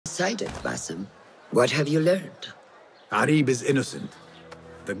decided, Basim? What have you learned? Arib is innocent.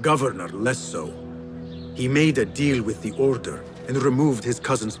 The governor less so. He made a deal with the Order and removed his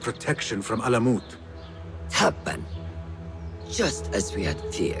cousin's protection from Alamut. Tabban. Just as we had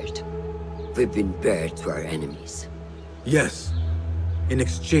feared. We've been bared to our enemies. Yes. In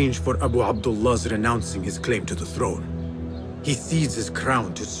exchange for Abu Abdullah's renouncing his claim to the throne. He cedes his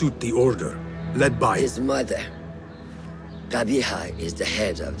crown to suit the Order, led by his mother. Qabiha is the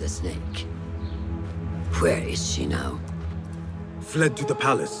head of the snake. Where is she now? Fled to the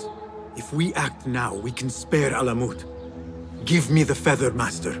palace. If we act now, we can spare Alamut. Give me the feather,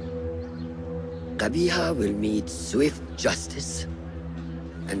 Master. Qabiha will meet swift justice.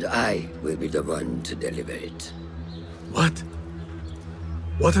 And I will be the one to deliver it. What?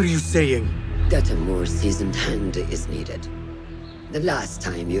 What are you saying? That a more seasoned hand is needed. The last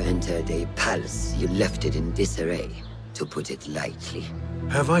time you entered a palace, you left it in disarray, to put it lightly.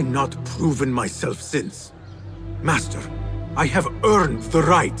 Have I not proven myself since? Master, I have earned the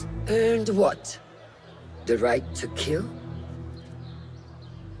right. Earned what? The right to kill?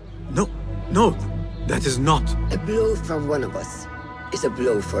 No, that is not. A blow from one of us is a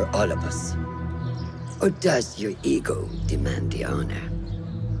blow for all of us. Or does your ego demand the honor?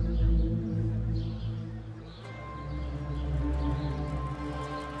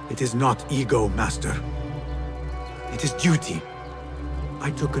 It is not ego, Master. It is duty.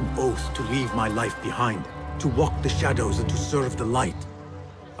 I took an oath to leave my life behind, to walk the shadows and to serve the light.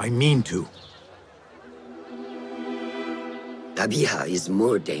 I mean to. Qabiha is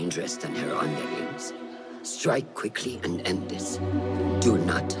more dangerous than her underlings. Strike quickly and end this. Do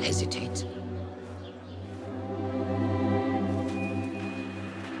not hesitate.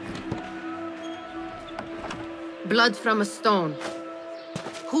 Blood from a stone.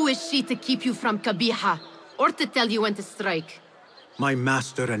 Who is she to keep you from Qabiha, or to tell you when to strike? My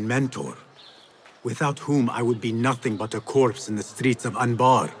master and mentor, without whom I would be nothing but a corpse in the streets of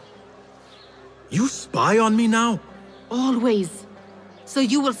Anbar. You spy on me now? Always. So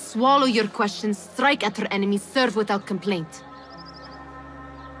you will swallow your questions, strike at her enemies, serve without complaint.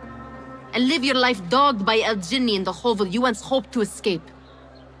 And live your life dogged by El Jinni in the hovel you once hoped to escape.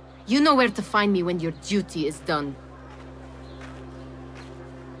 You know where to find me when your duty is done.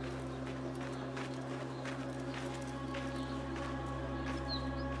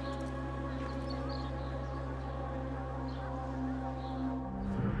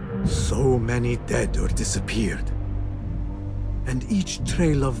 So many dead or disappeared. And each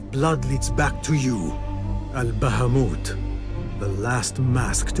trail of blood leads back to you, Al-Bahamut, the last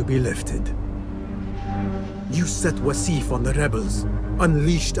mask to be lifted. You set Wasif on the rebels,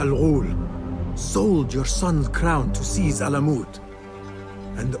 unleashed Al-Ghul, sold your son's crown to seize Alamut.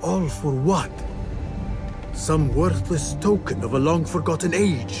 And all for what? Some worthless token of a long-forgotten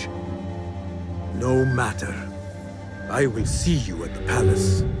age. No matter. I will see you at the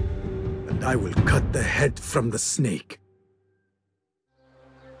palace, and I will cut the head from the snake.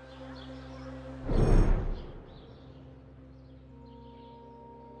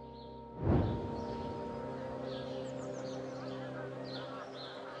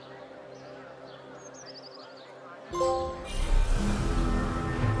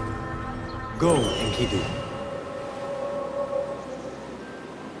 Go, Enkidu.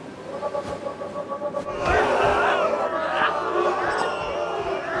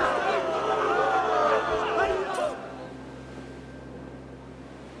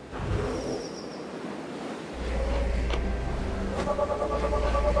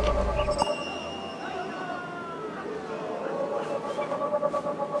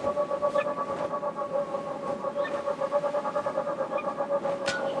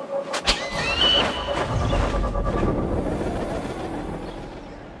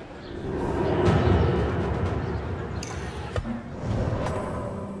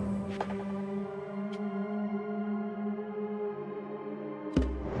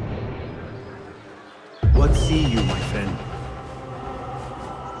 What see you, my friend?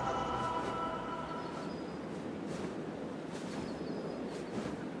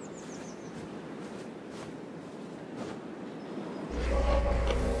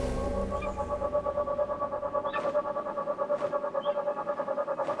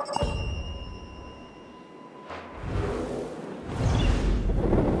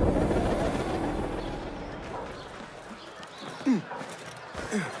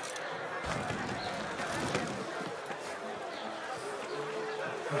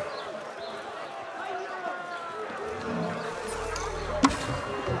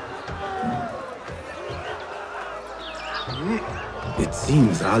 It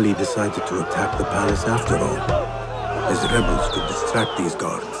seems Ali decided to attack the palace after all. His rebels could distract these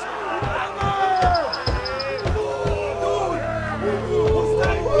guards.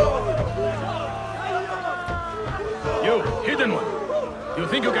 You, hidden one. Do you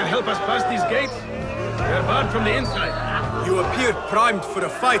think you can help us pass these gates? They're barred from the inside. You appear primed for a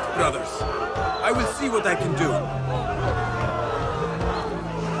fight, brothers. I will see what I can do.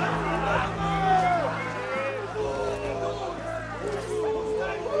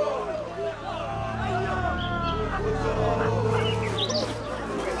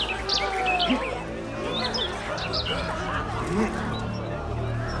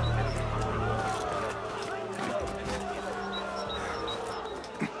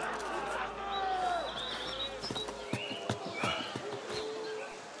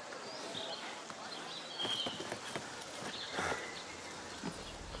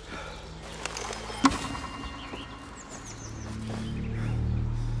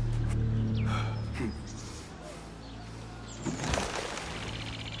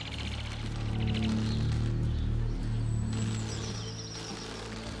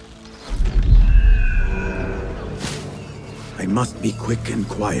 I must be quick and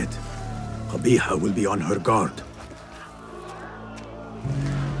quiet. Qabiha will be on her guard.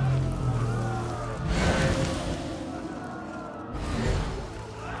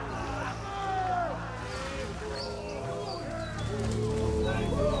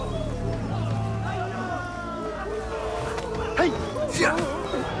 Hey!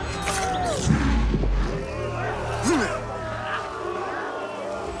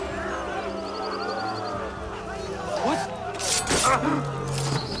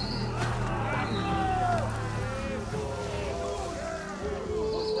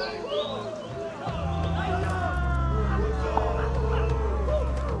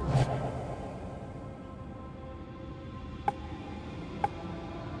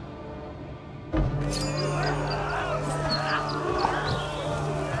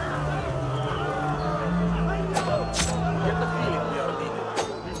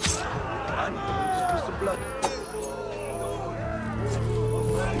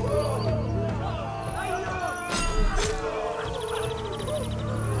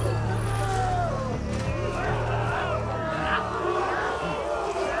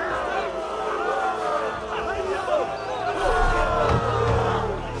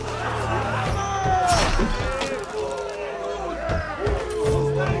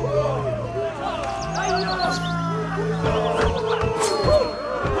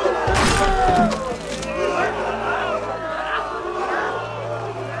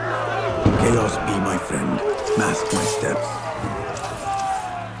 Chaos be my friend. Mask my steps.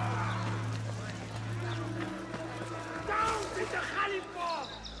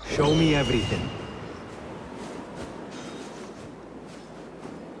 Show me everything.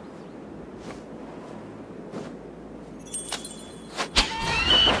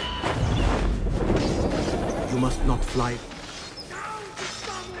 You must not fly.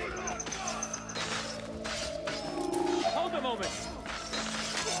 Hold a moment.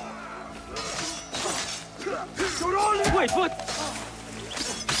 Wait, what?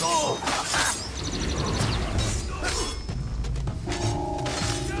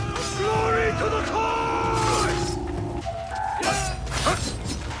 Glory to the cause!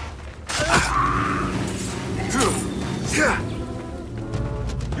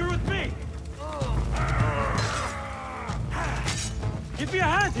 You're with me. Give me a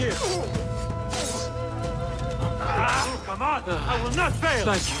hand here. Come on, I will not fail.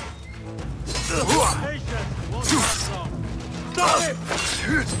 Thank you. Patience won't last long. Stop it!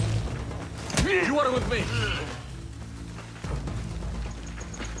 You are with me.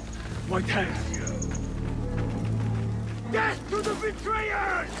 My tanks. Death to the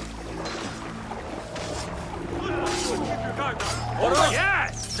betrayers! Keep your guard down. All right.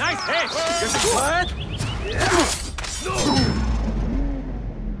 Yes! Nice hit! Get it quiet!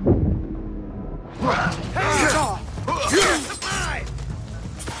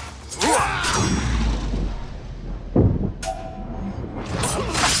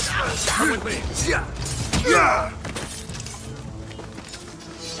 Come with me.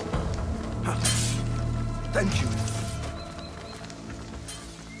 Thank you.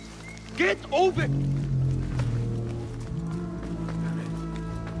 Get over!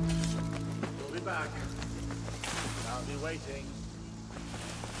 We'll be back. I'll be waiting.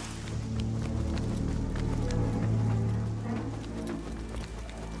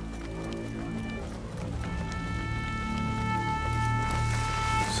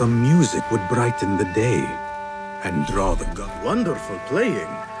 Some music would brighten the day and draw the god. Wonderful playing.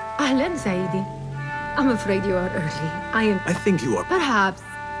 أهلاً سيدي. I'm afraid you are early. I think you are. Perhaps.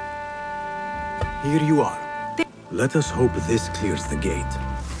 Here you are. Let us hope this clears the gate.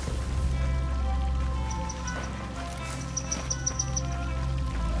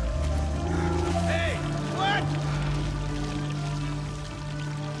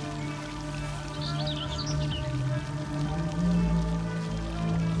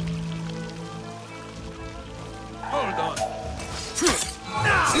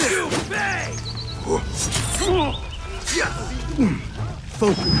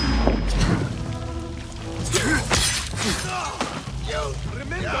 Focus.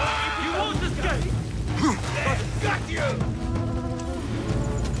 Remember, if you won't escape, got you!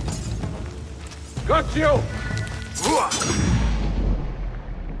 Got you!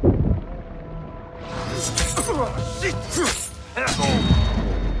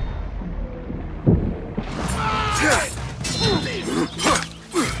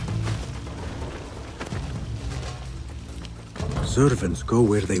 Servants go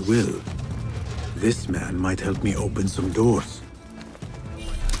where they will. This man might help me open some doors.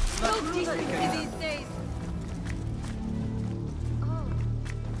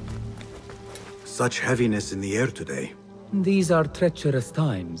 Such heaviness in the air today. These are treacherous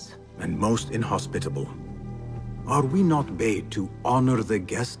times. And most inhospitable. Are we not bade to honor the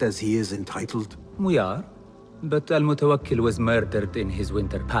guest as he is entitled? We are. But Al-Mutawakkil was murdered in his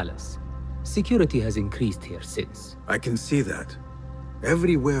winter palace. Security has increased here since. I can see that.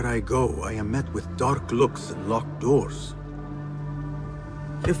 Everywhere I go, I am met with dark looks and locked doors.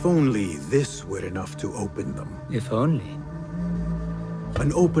 If only this were enough to open them. If only.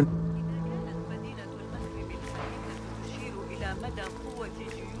 An open...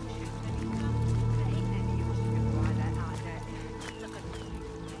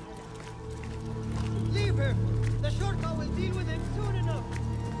 Leave him! The Shortcut will deal with him soon enough!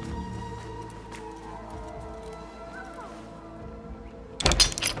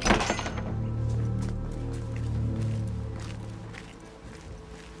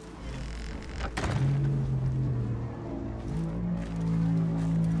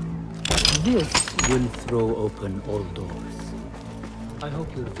 This will throw open all doors. I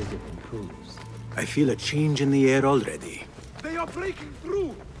hope your visit improves. I feel a change in the air already. They are breaking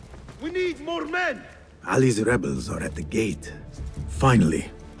through! We need more men! Ali's rebels are at the gate.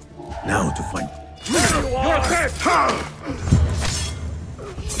 Finally. Now to find... You're dead!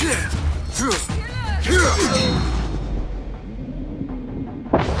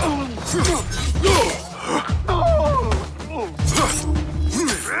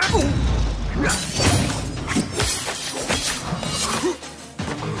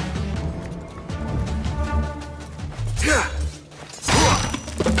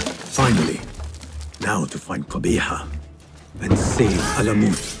 Finally. Now to find Qabiha and save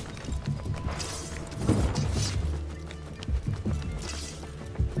Alamut.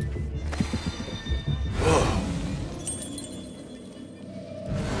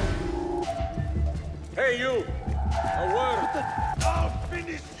 Hey, you! A word! I'll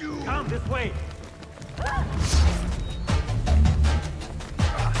finish you! Come this way!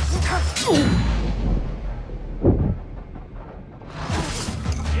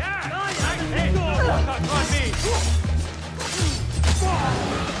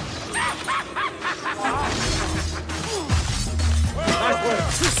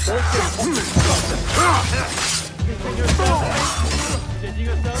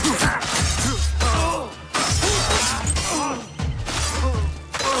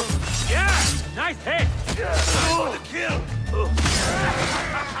 Yeah! Nice hit! For the kill!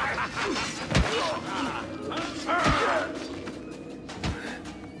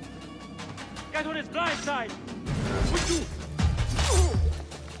 Get on his blind side!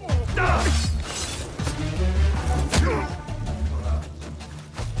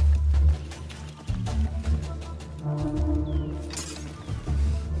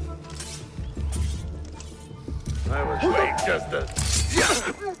 I was waiting just a...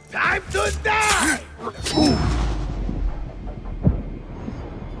 Time to die!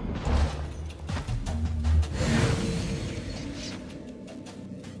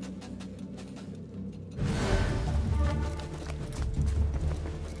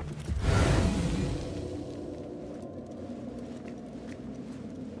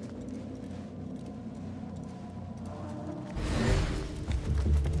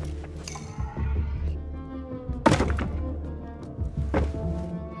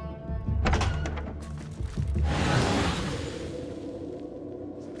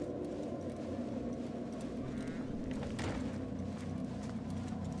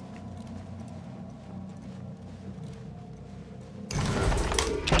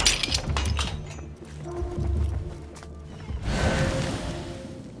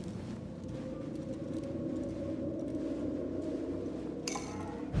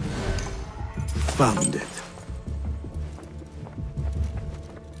 Found it.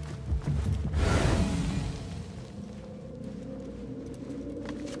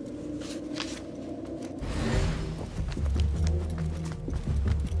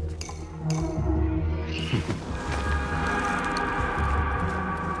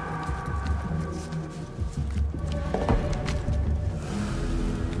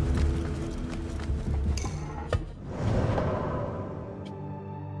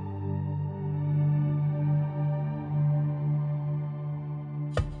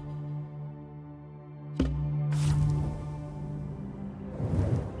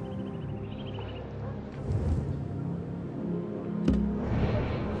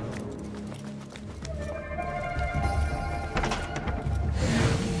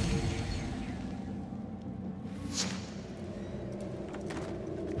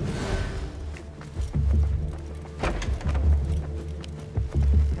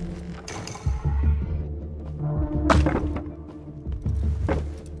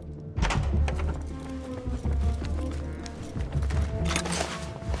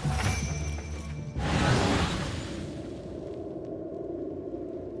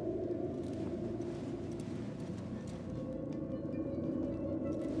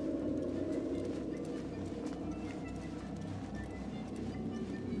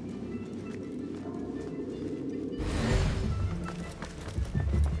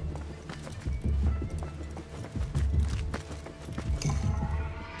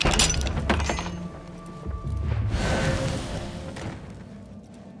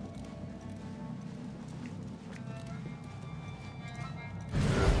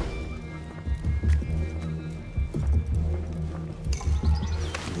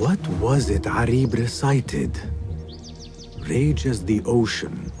 What was it Arib recited? Rage as the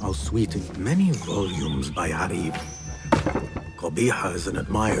ocean, I'll sweeten many volumes by Arib. Qabiha is an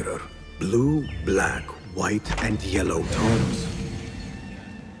admirer. Blue, black, white, and yellow tones.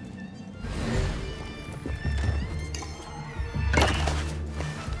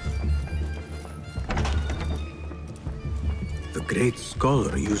 The great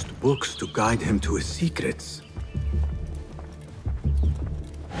scholar used books to guide him to his secrets.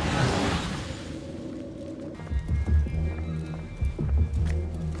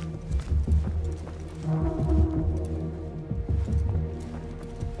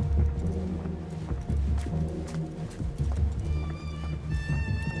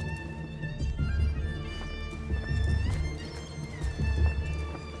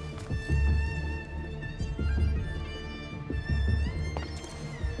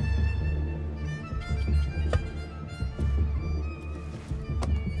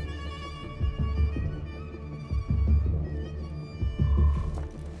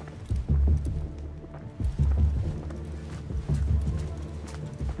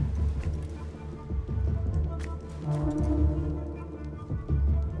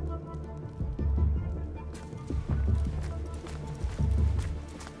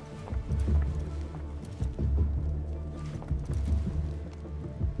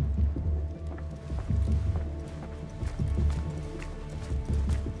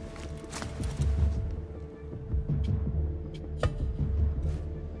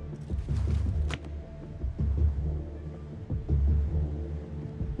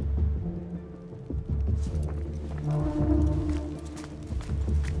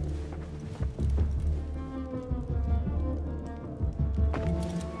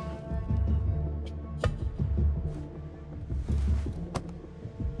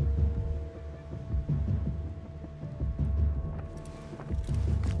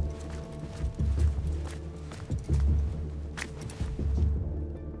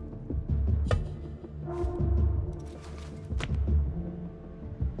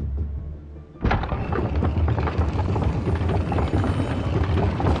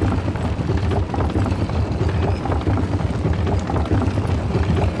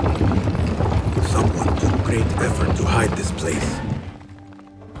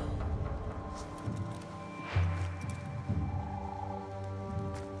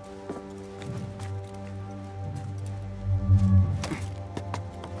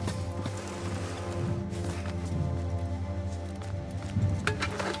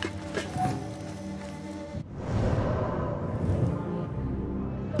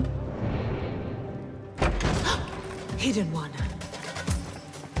 Hidden one.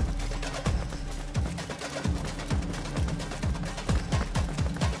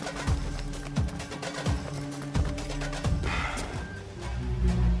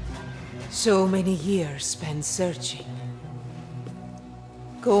 So many years spent searching.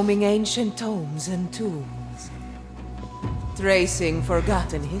 Combing ancient tomes and tombs. Tracing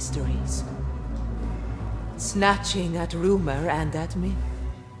forgotten histories. Snatching at rumor and at myth.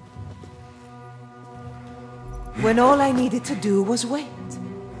 When all I needed to do was wait.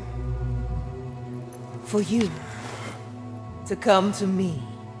 For you to come to me.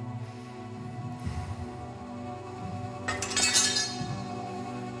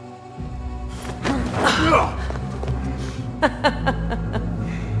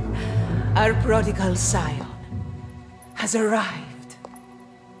 Our prodigal scion has arrived.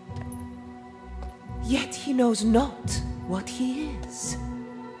 Yet he knows not what he is.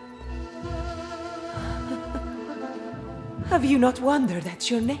 Have you not wondered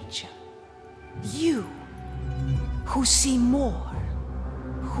at your nature? You, who see more,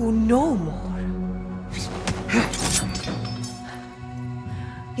 who know more.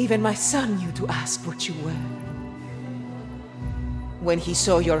 Even my son knew to ask what you were. When he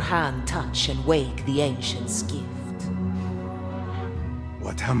saw your hand touch and wake the ancient's gift.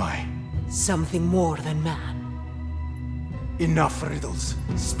 What am I? Something more than man. Enough riddles.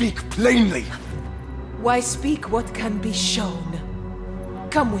 Speak plainly! Why speak what can be shown?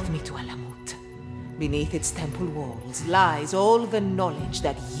 Come with me to Alamut. Beneath its temple walls lies all the knowledge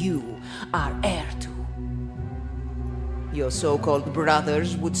that you are heir to. Your so-called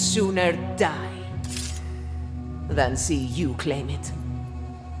brothers would sooner die than see you claim it.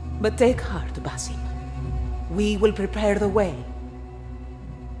 But take heart, Basim. We will prepare the way.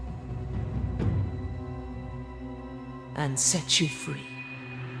 And set you free.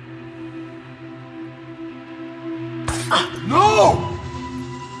 No!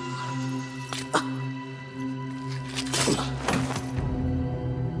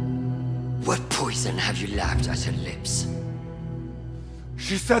 What poison have you lapped at her lips?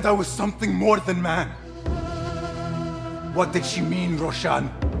 She said I was something more than man. What did she mean, Roshan?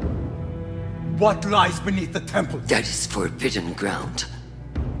 What lies beneath the temple? That is forbidden ground.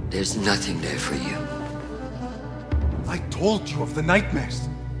 There's nothing there for you. I told you of the nightmares.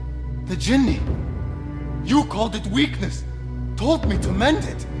 The jinni. You called it weakness. Told me to mend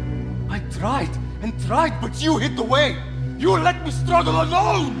it. I tried and tried, but you hid the way. You let me struggle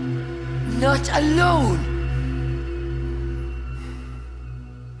alone! Not alone!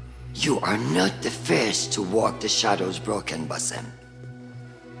 You are not the first to walk the shadows broken, Basim.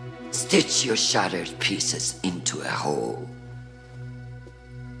 Stitch your shattered pieces into a whole.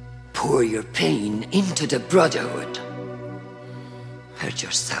 Pour your pain into the Brotherhood. Hurt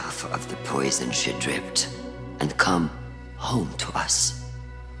yourself of the poison she dripped, and come home to us.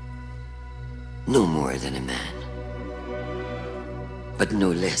 No more than a man, but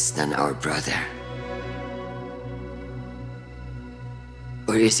no less than our brother.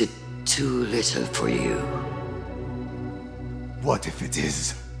 Or is it too little for you? What if it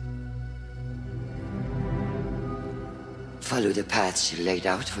is? Follow the path she laid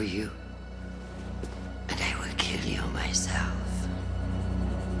out for you, and I will kill you myself.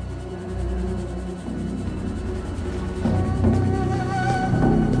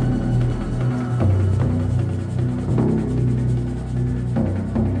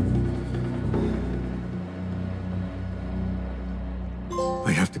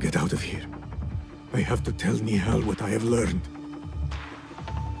 I have to get out of here. I have to tell Nihal what I have learned.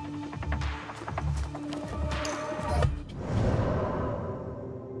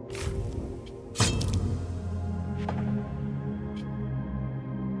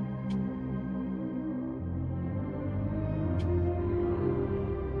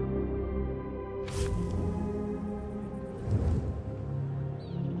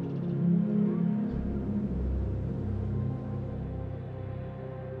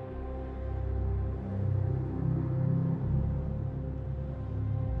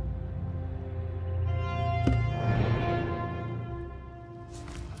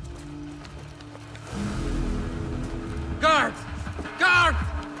 Guards! Guards!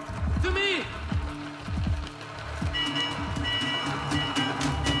 To me!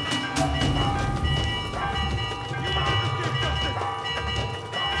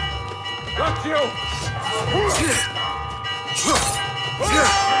 Got you!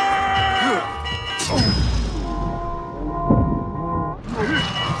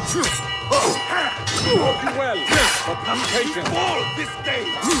 Working well, but be patient. All this day!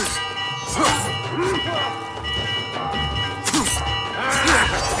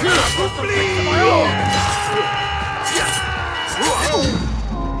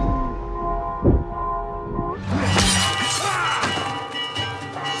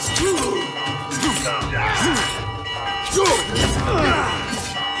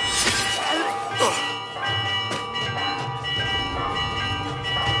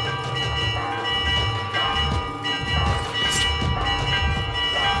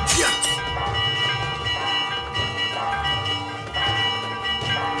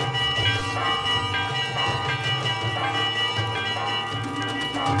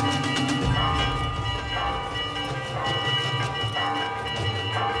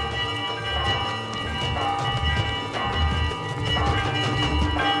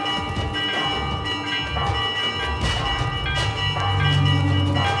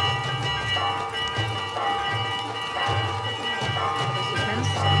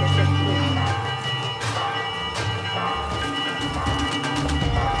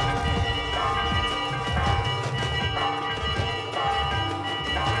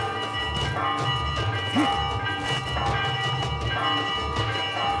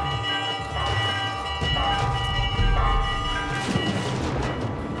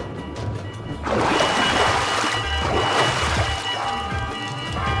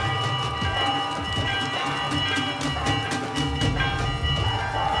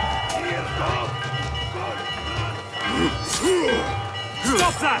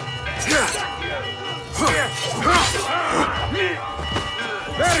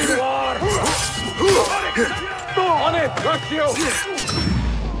 There you are! On it! Got you!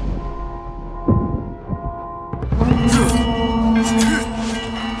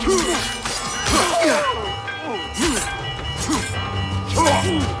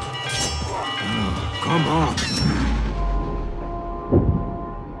 Come on.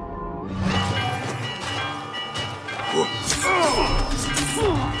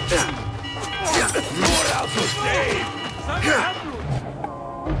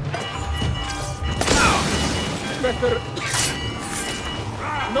 Better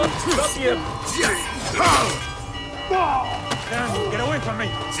not stop yet. Get away from me!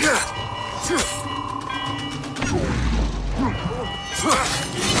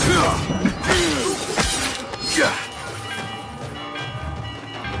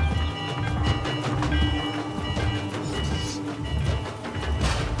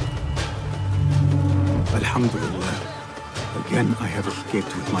 Alhamdulillah. Again, I have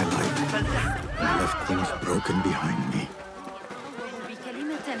escaped with my life. I left things broken behind me.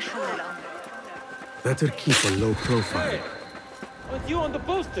 Better keep a low profile. With you on the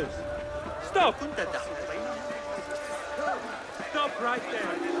posters! Stop! Stop right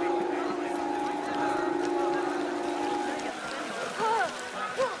there!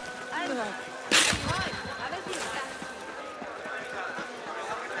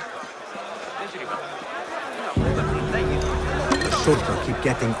 The Shorta keep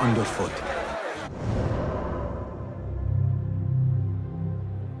getting underfoot.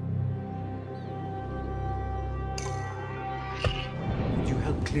 Could you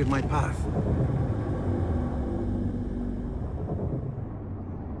help clear my path?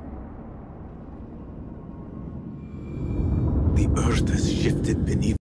 The earth has shifted beneath